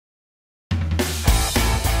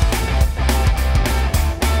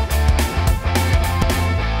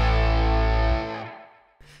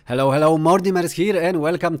Hello, Mordimer's here and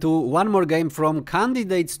welcome to one more game from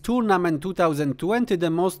Candidates Tournament 2020, the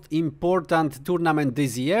most important tournament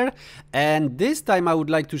this year. And this time I would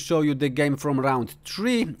like to show you the game from round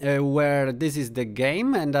 3, where this is the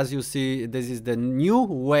game, and as you see, this is the new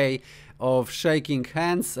way of shaking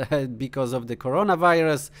hands because of the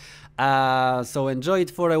coronavirus. So enjoy it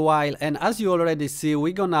for a while, and as you already see,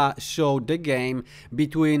 we're gonna show the game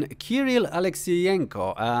between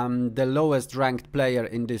Alekseenko, the lowest ranked player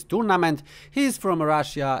in this tournament. He's from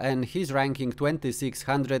Russia and he's ranking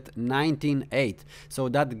 2698, so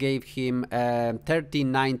that gave him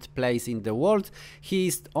 39th place in the world.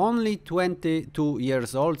 He's only 22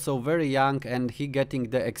 years old, so very young, and he getting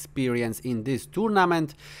the experience in this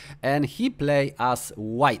tournament, and he play as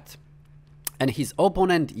white. And his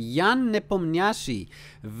opponent Jan Nepomniachtchi,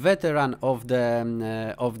 veteran of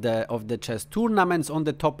the chess tournaments on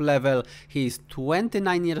the top level. He's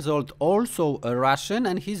 29 years old, also a Russian,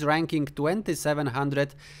 and he's ranking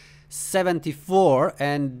 2774,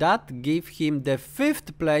 and that gave him the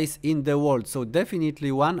 5th place in the world, so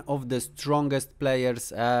definitely one of the strongest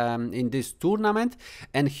players in this tournament.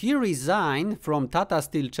 And he resigned from Tata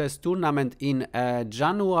Steel Chess Tournament in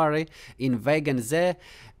January in Wegense,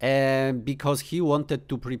 because he wanted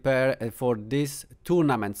to prepare for this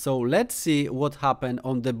tournament. So let's see what happened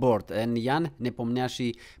on the board. And Jan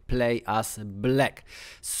Nepomniachtchi play as black.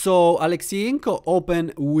 So Alekseenko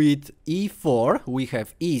open with e4, we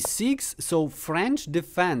have e6, so French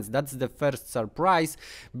defense. That's the first surprise,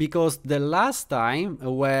 because the last time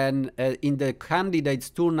when in the candidates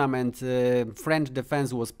tournament French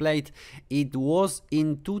defense was played, it was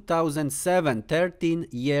in 2007, 13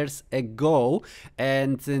 years ago,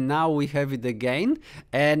 and now we have it again.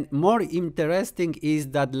 And more interesting is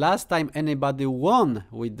that last time anybody won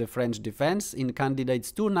with the French defense in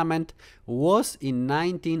candidates tournament was in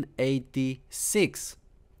 1986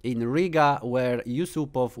 in Riga, where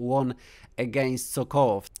Yusupov won against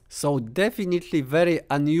Sokolov. So definitely very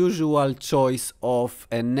unusual choice of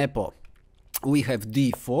a Nepo. We have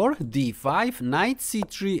d4, d5, knight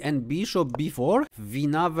c3 and bishop b4,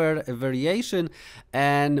 Winawer variation.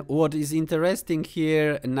 And what is interesting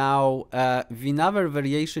here now, Winawer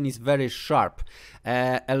variation is very sharp.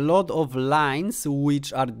 A lot of lines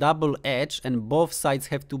which are double-edged, and both sides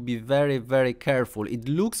have to be very careful. It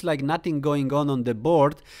looks like nothing going on the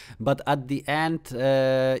board, but at the end,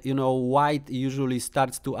 you know, white usually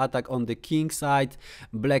starts to attack on the king side,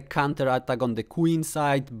 black counter attack on the queen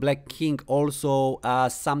side, black king also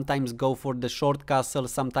sometimes go for the short castle,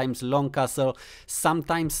 sometimes long castle,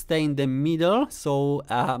 sometimes stay in the middle. So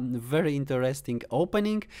very interesting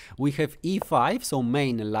opening. We have e5, so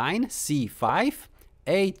main line, c5,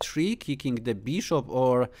 a3, kicking the bishop,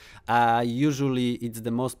 or usually it's the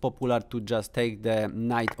most popular to just take the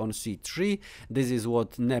knight on c3. This is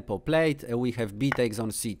what Nepo played. We have b takes on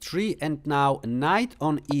c3, and now knight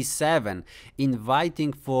on e7,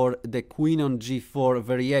 inviting for the queen on g4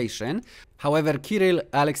 variation. However,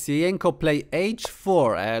 Alekseenko play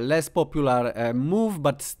h4, a less popular move,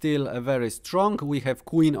 but still very strong. We have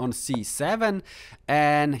queen on c7,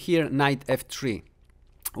 and here knight f3.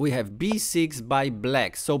 We have b6 by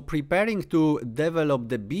black, so preparing to develop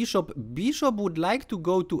the bishop. Bishop would like to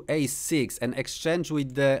go to a6 and exchange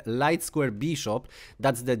with the light square bishop.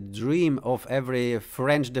 That's the dream of every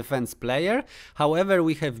French defense player. However,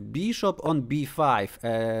 we have bishop on b5,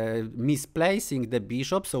 misplacing the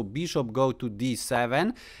bishop, so bishop go to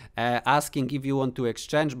d7, asking if you want to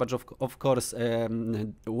exchange, but of course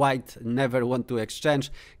white never want to exchange.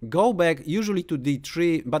 Go back usually to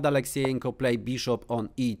d3, but Alekseenko play bishop on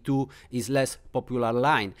e2, is less popular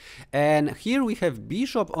line. And here we have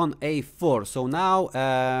bishop on a4. So now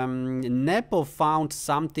Nepo found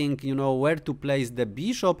something, you know, where to place the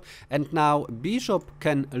bishop, and now bishop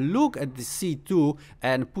can look at the c2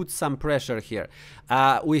 and put some pressure here.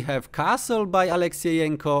 We have castle by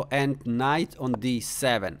Alekseenko and knight on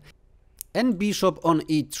d7. And bishop on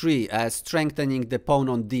e3, strengthening the pawn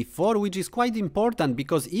on d4, which is quite important,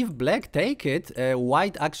 because if black take it,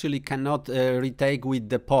 white actually cannot retake with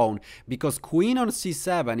the pawn, because queen on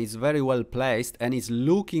c7 is very well placed and is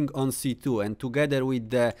looking on c2, and together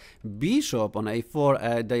with the bishop on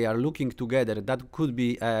a4, they are looking together. That could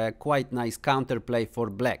be a quite nice counterplay for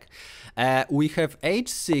black. We have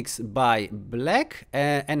h6 by black,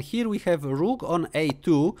 and here we have rook on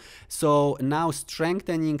a2, so now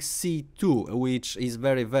strengthening c2, which is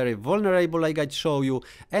very vulnerable, like I show you.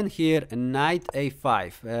 And here knight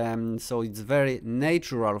a5, so it's very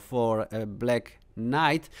natural for a black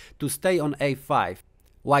knight to stay on a5.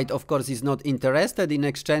 White, of course, is not interested in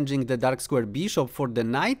exchanging the dark square bishop for the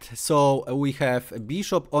knight, so we have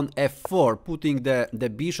bishop on f4, putting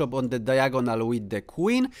the bishop on the diagonal with the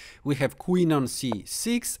queen. We have queen on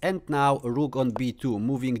c6, and now rook on b2,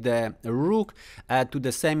 moving the rook to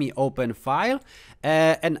the semi-open file,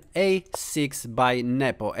 and a6 by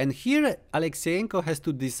Nepo. And here Alekseenko has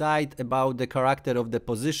to decide about the character of the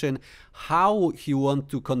position, how he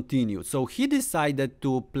wants to continue. So he decided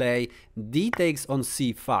to play d takes on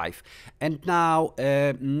c5, and now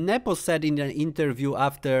Nepo said in an interview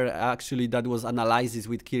after actually that was analysis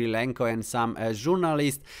with Kirilenko and some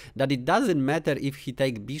journalists, that it doesn't matter if he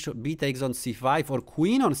takes bishop b takes on c5 or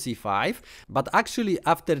queen on c5, but actually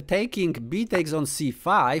after taking b takes on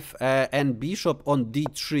c5 and bishop on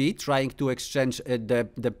d3, trying to exchange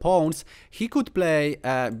the pawns, he could play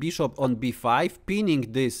bishop on b5, pinning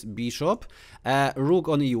this bishop, rook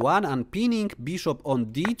on e1, and pinning bishop on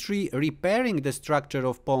d3, repairing the structure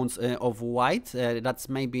of pawns of white. That's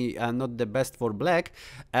maybe not the best for black,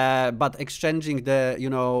 but exchanging the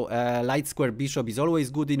light square bishop is always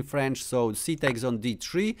good in French. So c takes on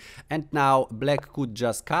d3, and now black could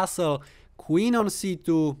just castle, queen on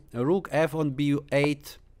c2, rook f on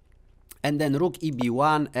b8, and then rook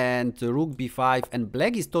eb1 and rook b5, and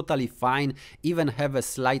black is totally fine, even have a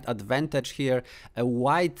slight advantage here.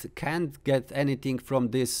 White can't get anything from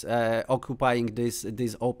this occupying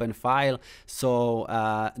this open file, so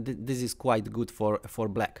this is quite good for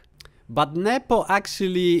black. But Nepo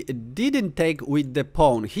actually didn't take with the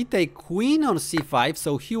pawn. He take queen on c5,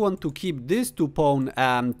 so he want to keep these two pawns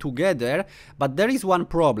together. But there is one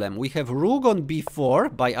problem. We have rook on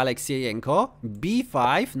b4 by Alekseenko,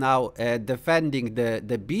 b5 now defending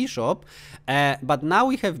the bishop, but now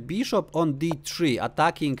we have bishop on d3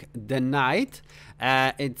 attacking the knight.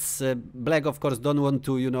 It's black, of course, don't want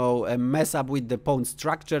to mess up with the pawn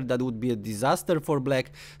structure. That would be a disaster for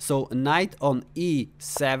black. So knight on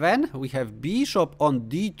e7, we have bishop on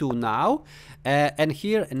d2 now, and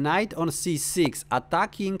here knight on c6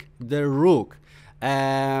 attacking the rook.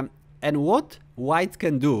 And what white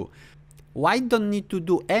can do? White don't need to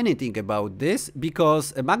do anything about this,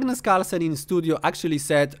 because Magnus Carlsen in studio actually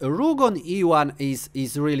said rook on e1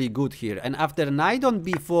 is really good here. And after knight on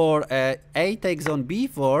b4, a takes on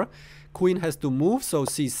b4, queen has to move, so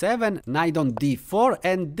c7, knight on d4,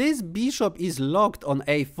 and this bishop is locked on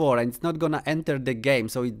a4 and it's not gonna enter the game.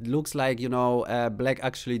 So it looks like, black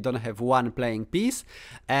actually don't have one playing piece.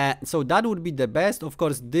 So that would be the best. Of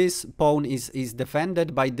course, this pawn is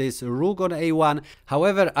defended by this rook on a1.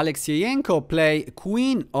 However, Alekseenko play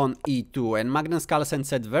queen on e2, and Magnus Carlsen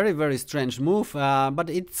said very, very strange move, but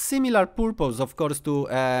it's similar purpose, of course, to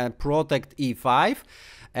protect e5.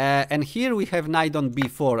 And here we have knight on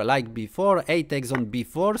b4, like before, a takes on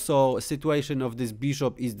b4, so situation of this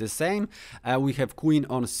bishop is the same. We have queen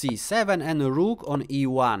on c7 and rook on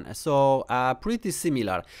e1, so pretty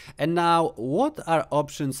similar. And now, what are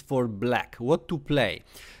options for black? What to play?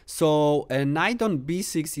 So knight on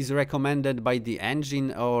b6 is recommended by the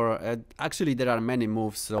engine, or actually there are many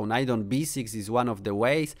moves. So knight on b6 is one of the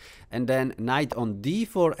ways, and then knight on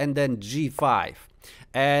d4, and then g5.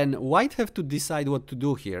 And white have to decide what to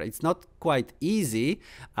do here. It's not quite easy,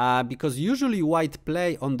 because usually white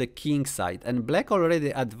play on the king side, and black already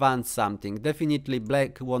advanced something. Definitely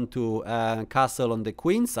black want to castle on the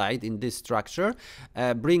queen side in this structure,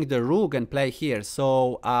 bring the rook and play here.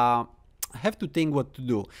 So have to think what to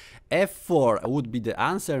do. f4 would be the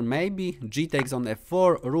answer, maybe. G takes on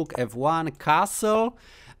f4, rook f1, castle,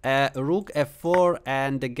 rook f4,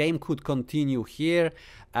 and the game could continue here.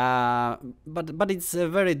 But it's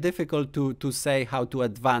very difficult to say how to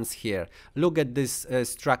advance here. Look at these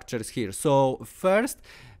structures here. So first,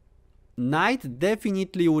 knight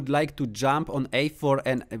definitely would like to jump on a4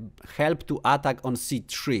 and help to attack on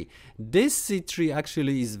c3. This c3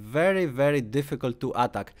 actually is very, very difficult to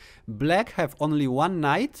attack. Black have only one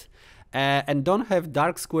knight and don't have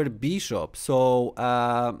dark square bishop, so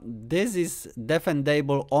this is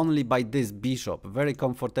defendable only by this bishop. Very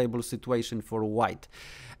comfortable situation for white.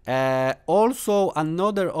 Also,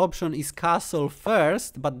 another option is castle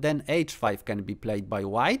first, but then h5 can be played by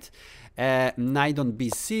white. Knight on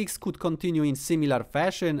b6 could continue in similar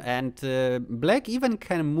fashion, and black even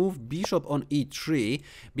can move bishop on e3,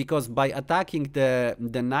 because by attacking the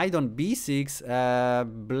knight on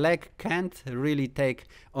b6, black can't really take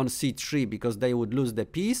on c3 because they would lose the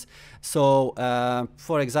piece. So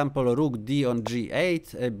for example, rook d on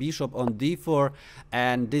g8, bishop on d4,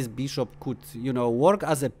 and this bishop could work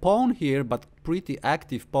as a pawn here, but pretty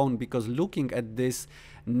active pawn, because looking at this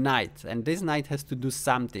knight, and this knight has to do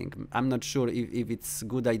something. I'm not sure if it's a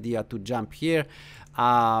good idea to jump here,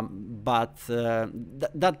 but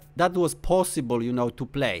that was possible, you know, to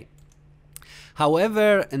play.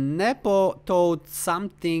 However, Nepo thought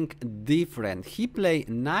something different. He played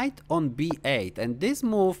knight on b8, and this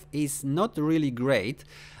move is not really great.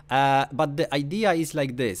 But the idea is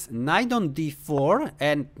like this: knight on d4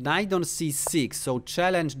 and knight on c6, so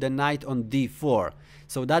challenge the knight on d4.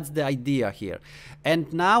 So that's the idea here.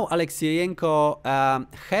 And now Alekseenko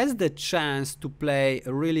has the chance to play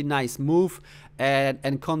a really nice move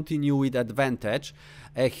and continue with advantage.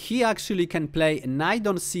 He actually can play knight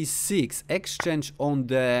on c6, exchange on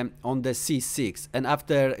the c6, and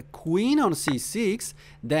after queen on c6,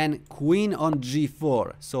 then queen on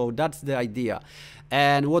g4. So that's the idea.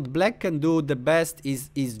 And what black can do the best is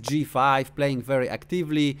g5, playing very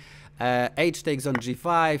actively. H takes on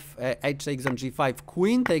g5, h takes on g5,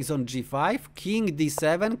 queen takes on g5, king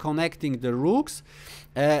d7, connecting the rooks,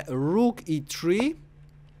 rook e3,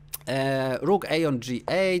 rook a on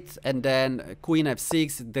g8, and then queen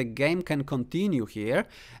f6. The game can continue here.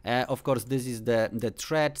 Of course, this is the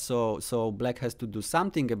threat, so black has to do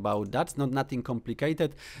something about that. Not nothing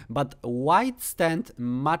complicated, but white stand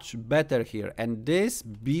much better here, and this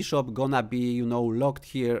bishop gonna be, you know, locked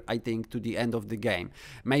here, I think, to the end of the game.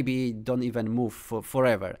 Maybe don't even move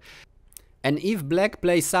forever. And if black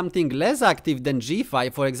plays something less active than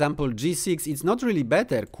g5, for example g6, it's not really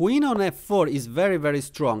better. Queen on f4 is very, very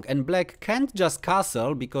strong, and black can't just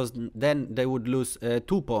castle, because then they would lose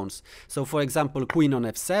 2 pawns. So for example, queen on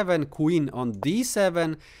f7, queen on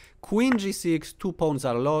d7, queen g6, 2 pawns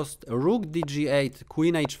are lost, rook dg8,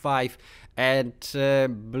 queen h5, and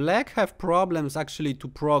black have problems actually to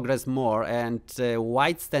progress more, and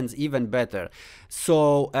white stands even better.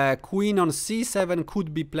 So queen on c7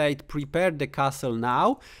 could be played, prepare the castle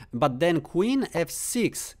now, but then queen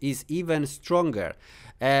f6 is even stronger.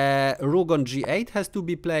 Rook on g8 has to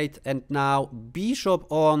be played, and now bishop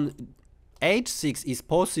on h6 is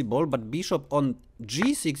possible, but bishop on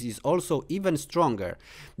g6 is also even stronger,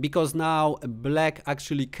 because now black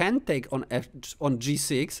actually can take on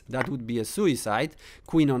g6. That would be a suicide.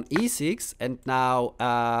 Queen on e6, and now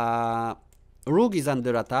rook is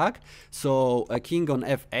under attack, so a king on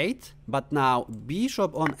f8, but now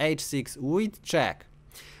bishop on h6 with check.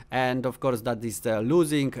 And of course that is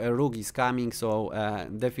losing, rook is coming, so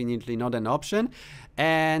definitely not an option.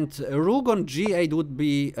 And rook on g8 would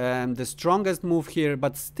be the strongest move here,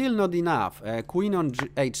 but still not enough. Queen on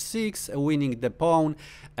h6, winning the pawn,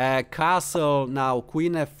 castle, now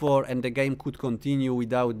queen f4, and the game could continue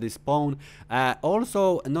without this pawn.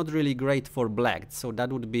 Also not really great for black, so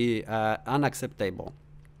that would be unacceptable.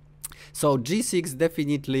 So g6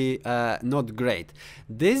 definitely not great.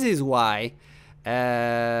 This is why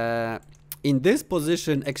in this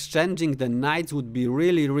position exchanging the knights would be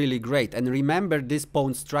really, really great. And remember this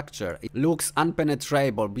pawn structure, it looks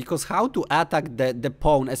unpenetrable, because how to attack the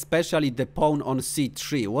pawn, especially the pawn on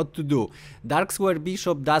c3, what to do? Dark square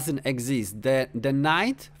bishop doesn't exist. The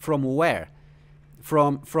knight from where?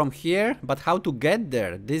 From here, but how to get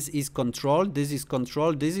there? This is controlled, this is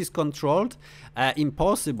controlled, this is controlled.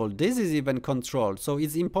 Impossible. This is even controlled, so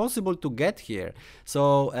it's impossible to get here.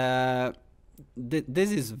 So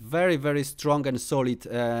this is very, very strong and solid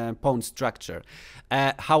pawn structure.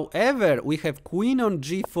 However, we have queen on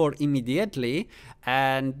g4 immediately,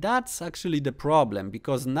 and that's actually the problem,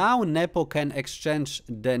 because now Nepo can exchange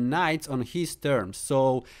the knights on his terms.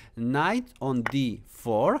 So knight on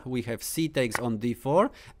d4, we have c takes on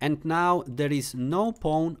d4, and now there is no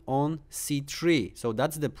pawn on c3, so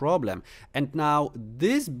that's the problem. And now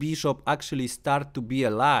this bishop actually start to be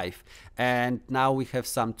alive, and now we have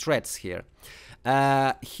some threats here.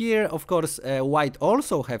 Here, of course, white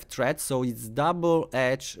also have threats, so it's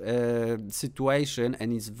double-edged situation,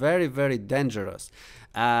 and it's very, very dangerous.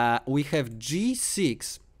 We have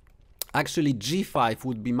g6. Actually, g5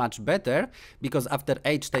 would be much better, because after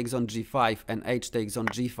h takes on g5 and h takes on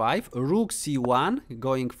g5, rook c1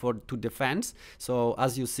 going to defense. So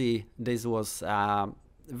as you see, this was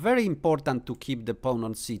very important to keep the pawn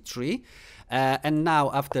on c3. And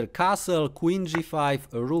now after castle, queen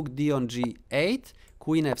g5, rook d on g8,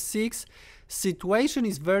 queen f6. Situation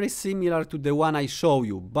is very similar to the one I show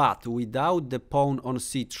you, but without the pawn on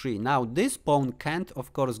c3. Now this pawn can't,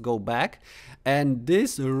 of course, go back, and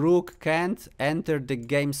this rook can't enter the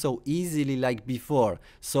game so easily like before.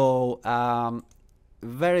 So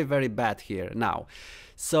very, very bad here now.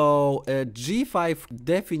 So g5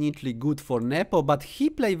 definitely good for Nepo, but he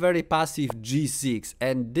play very passive g6,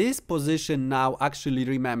 and this position now, actually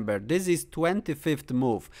remember, this is 25th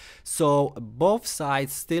move, so both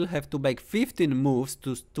sides still have to make 15 moves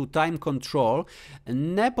to time control.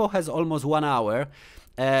 Nepo has almost 1 hour,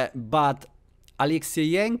 but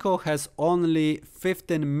Alekseenko has only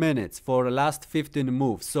 15 minutes for the last 15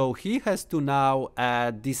 moves, so he has to now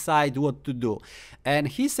decide what to do. And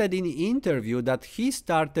he said in the interview that he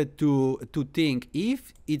started to think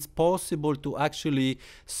if it's possible to actually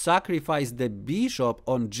sacrifice the bishop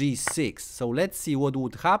on g6. So let's see what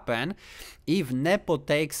would happen if Nepo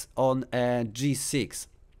takes on g6.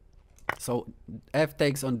 So f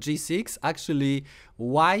takes on g6, actually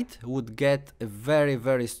white would get a very,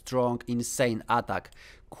 very strong, insane attack.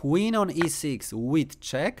 Queen on e6 with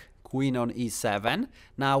check, queen on e7,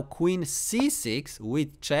 now queen c6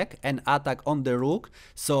 with check and attack on the rook,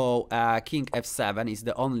 so king f7 is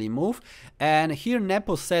the only move. And here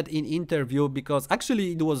Nepo said in interview, because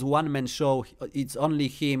actually it was one-man show, it's only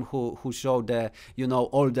him who showed the, you know,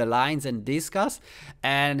 all the lines and discuss,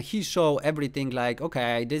 and he showed everything like,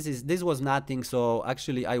 okay, this was nothing, so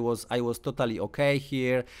actually I was totally okay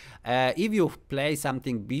here. If you play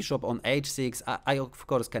something bishop on h6, I of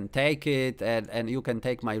course can take it, and you can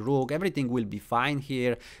take my rook, everything will be fine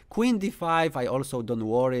here. Queen d5, I also don't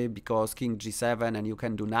worry, because king g7 and you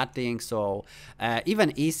can do nothing, so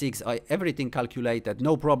even e6, everything calculated,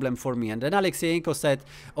 no problem for me. And then Alekseenko said,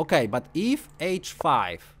 okay, but if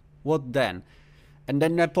h5, what then? And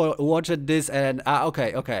then Nepo watched this and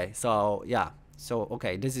okay, so yeah, so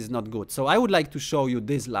okay, this is not good. So I would like to show you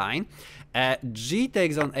this line. G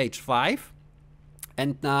takes on h5,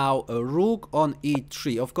 and now rook on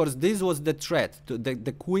e3. Of course, this was the threat.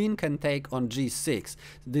 The queen can take on g6.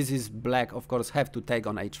 This is black, of course, have to take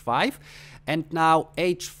on h5. And now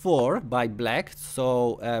h4 by black.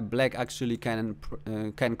 So black actually can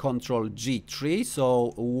control g3.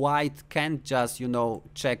 So white can't just, you know,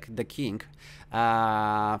 check the king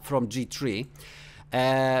from g3.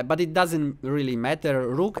 But it doesn't really matter.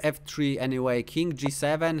 Rook f3 anyway, king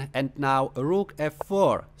g7, and now rook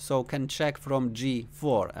f4, so can check from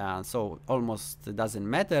g4, so almost doesn't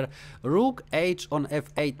matter. Rook h on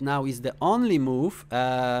f8 now is the only move,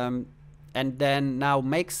 and then now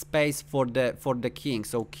make space for the king,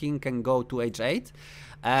 so king can go to h8.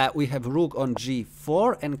 We have rook on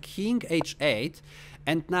g4 and king h8,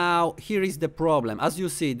 and now here is the problem. As you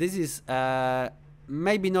see, this is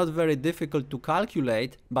maybe not very difficult to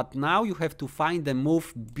calculate, but now you have to find the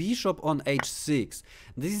move bishop on h6.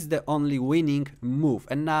 This is the only winning move,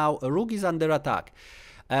 and now rook is under attack.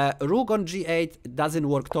 Rook on g8 doesn't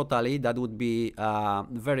work totally. That would be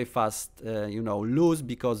very fast, you know, lose,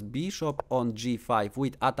 because bishop on g5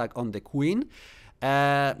 with attack on the queen.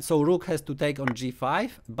 So rook has to take on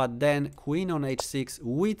g5, but then queen on h6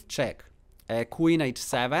 with check. Queen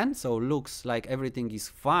h7, so looks like everything is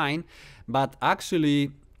fine, but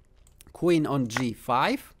actually queen on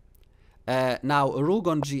g5, now rook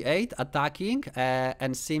on g8 attacking,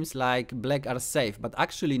 and seems like black are safe, but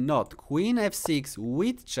actually not. Queen f6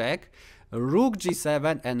 with check, rook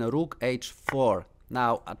g7 and rook h4,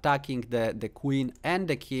 now attacking the queen and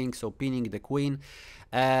the king, so pinning the queen.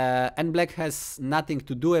 And black has nothing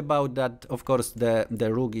to do about that. Of course, the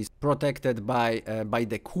rook is protected by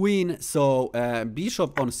the queen. So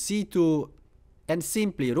bishop on c2, and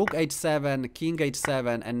simply rook h7, king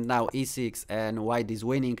h7, and now e6, and white is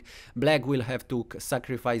winning. Black will have to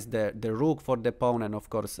sacrifice the rook for the pawn, and of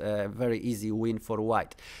course a very easy win for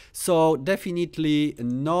white. So definitely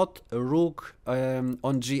not rook on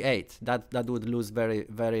g8. That would lose very,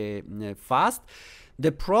 very fast.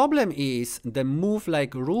 The problem is the move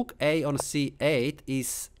like rook a on c8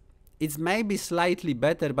 it's maybe slightly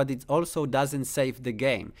better, but it also doesn't save the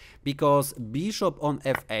game, because bishop on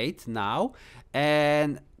f8 now,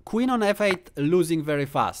 and queen on f8 losing very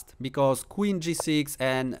fast, because queen g6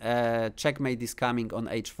 and checkmate is coming on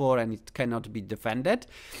h4 and it cannot be defended.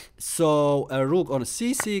 So rook on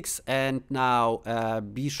c6, and now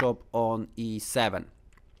bishop on e7.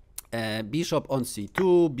 Bishop on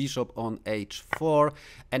c2, bishop on h4,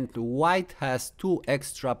 and white has 2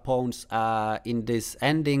 extra pawns in this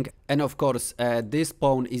ending. And of course, this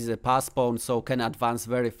pawn is a pass pawn, so can advance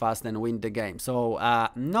very fast and win the game. So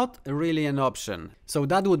not really an option. So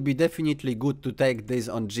that would be definitely good to take this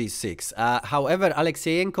on g6. However,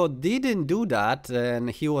 Alekseenko didn't do that,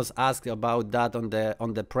 and he was asked about that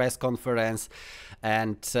on the press conference,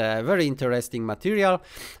 and very interesting material.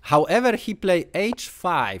 However, he played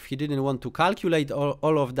h5. He didn't want to calculate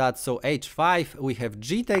all of that, so h5, we have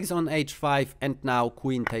g takes on h5, and now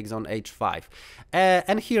queen takes on h5.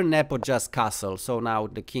 And here Nepo just castle. So now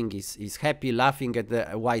the king is happy, laughing at the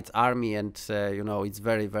white army, and you know, it's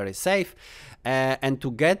very, very safe. And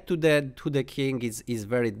to get to the king is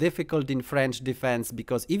very difficult in French defense,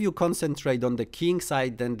 because if you concentrate on the king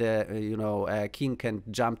side, then the you know, king can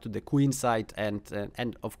jump to the queen side,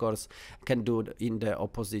 and of course can do it in the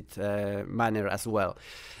opposite manner as well.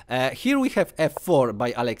 Here we have f4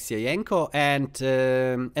 by Alekseenko,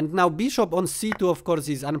 and now bishop on c2 of course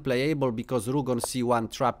is unplayable, because rook on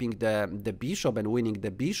c1 trapping the bishop and winning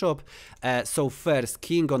the bishop. So first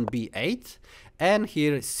king on b8. And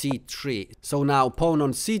here c3. So now pawn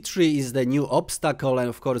on c3 is the new obstacle, and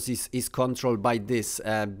of course is controlled by this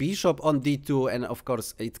bishop on d2, and of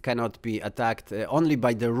course it cannot be attacked only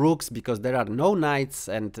by the rooks, because there are no knights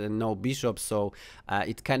and no bishops, so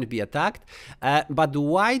it can be attacked. But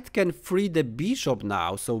white can free the bishop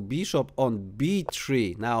now, so bishop on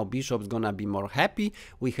b3. Now bishop's gonna be more happy.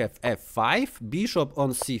 We have f5, bishop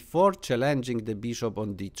on c4, challenging the bishop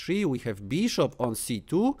on d3. We have bishop on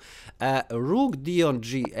c2, rook d on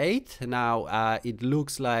g8. Now it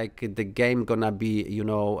looks like the game gonna be, you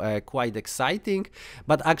know, quite exciting,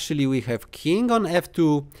 but actually we have king on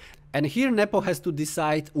f2. And here Nepo has to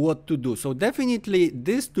decide what to do. So definitely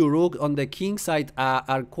these two rooks on the king side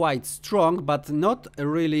are quite strong, but not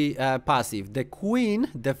really passive. The queen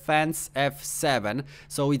defends f7,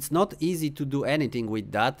 so it's not easy to do anything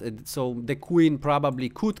with that. So the queen probably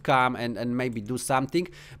could come and maybe do something,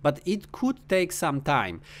 but it could take some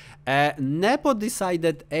time. Nepo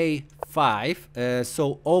decided a5,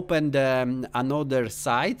 so open the another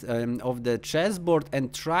side of the chessboard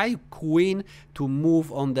and try queen to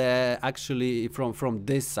move on the actually from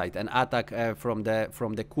this side and attack from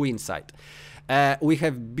the queen side. We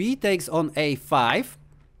have b takes on a5.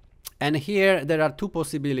 And here there are two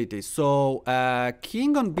possibilities. So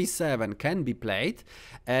king on b7 can be played,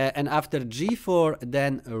 and after g4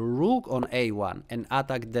 then rook on a1 and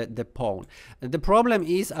attack the pawn. The problem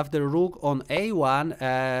is after rook on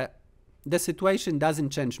a1 the situation doesn't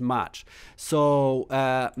change much. So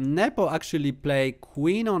Nepo actually play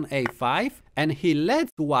queen on a5, and he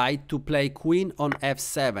lets white to play queen on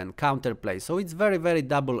f7, counterplay. So it's very, very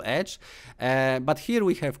double-edged. But here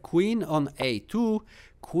we have queen on a2,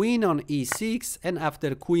 queen on e6, and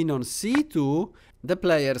after queen on c2, the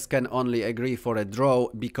players can only agree for a draw,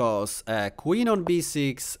 because queen on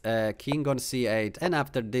b6, king on c8, and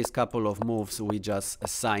after this couple of moves we just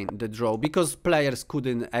assign the draw, because players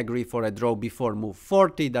couldn't agree for a draw before move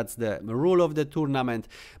 40. That's the rule of the tournament.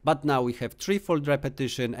 But now we have threefold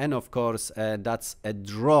repetition, and of course that's a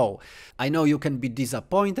draw. I know you can be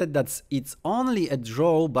disappointed that it's only a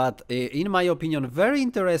draw, but in my opinion very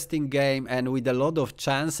interesting game and with a lot of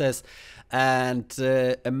chances. And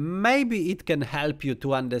maybe it can help you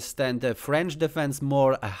to understand the French defense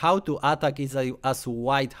more, how to attack as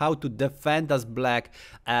white, how to defend as black.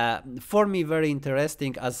 For me, very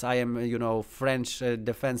interesting, as I am, you know, French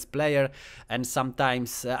defense player, and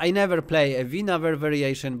sometimes I never play a Winawer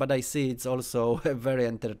variation, but I see it's also very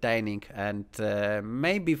entertaining, and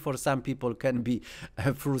maybe for some people can be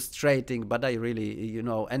frustrating, but I really, you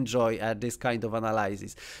know, enjoy this kind of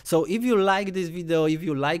analysis. So if you like this video, if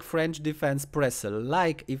you like French defense, press a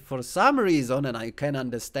like. If for some reason, and I can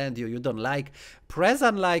understand you don't like, press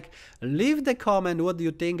unlike, leave the comment what do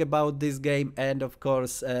you think about this game, and of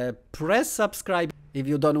course press subscribe if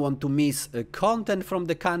you don't want to miss content from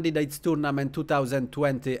the Candidates Tournament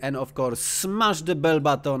 2020, and of course smash the bell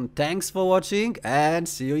button. Thanks for watching and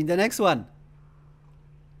see you in the next one.